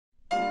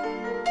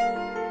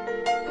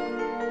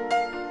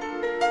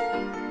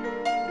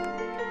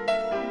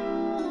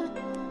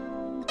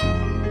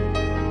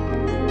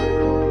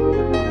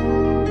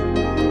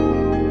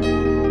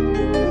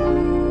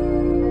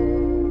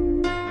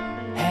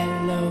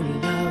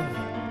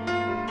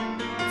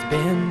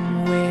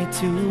been way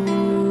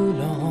too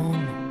long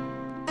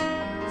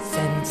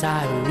since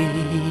I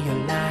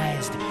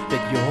realized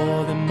that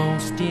you're the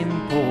most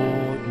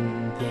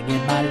important thing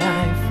in my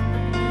life.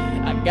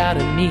 I got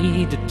a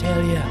need to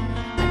tell you,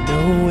 I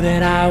know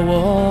that I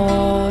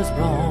was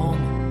wrong.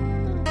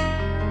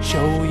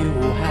 Show you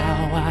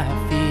how I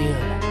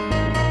feel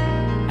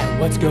and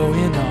what's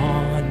going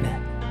on.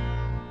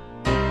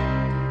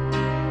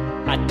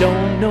 I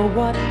don't know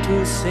what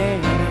to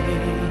say,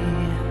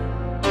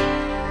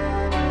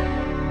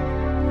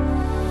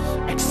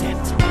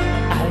 except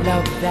I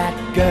love that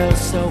girl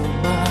so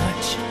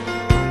much,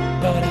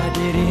 but I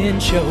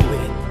didn't show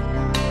it.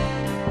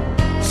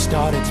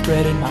 Started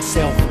spreading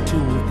myself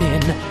too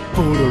thin,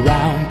 fooled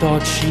around,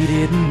 thought she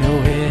didn't know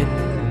it.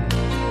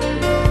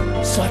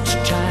 Such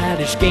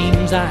childish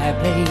games I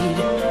played,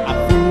 I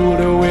fooled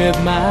her with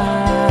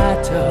my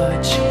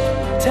touch.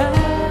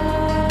 Time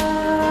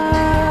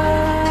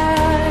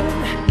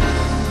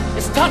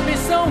has taught me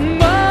so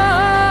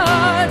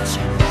much.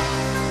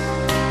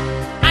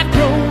 I've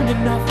grown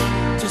enough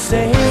to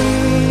say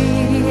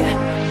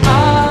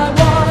I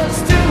was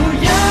too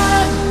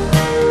young,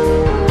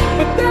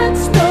 but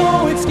that's no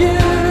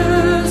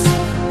excuse.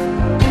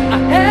 I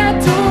had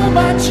too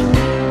much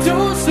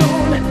too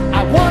soon. I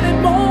wanted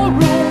more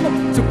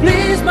room to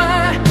please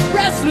my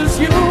restless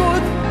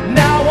youth.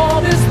 Now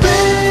all this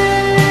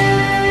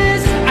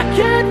space, I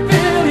can't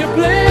fill your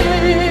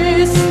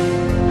place.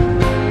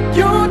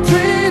 You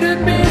treated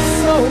me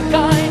so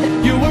kind,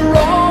 you were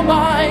all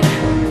mine,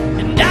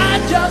 and I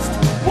just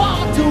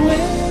walked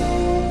away.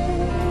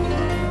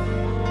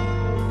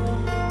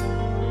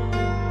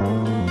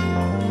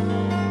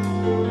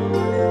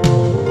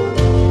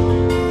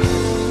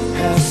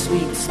 Her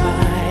sweet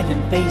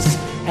smiling face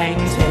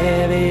hangs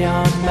heavy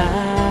on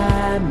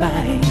my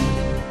mind.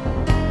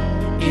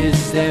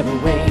 Is there a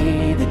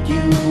way that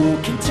you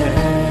can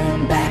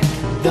turn back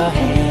the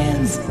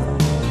hands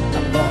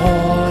of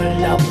all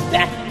of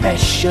that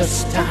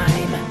precious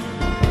time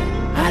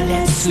I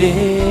let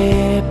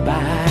slip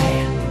by?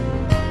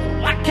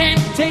 I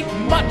can't take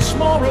much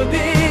more of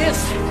this,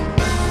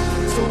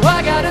 so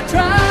I gotta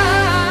try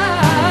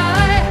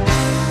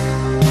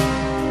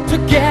to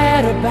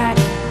get her back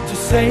to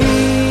say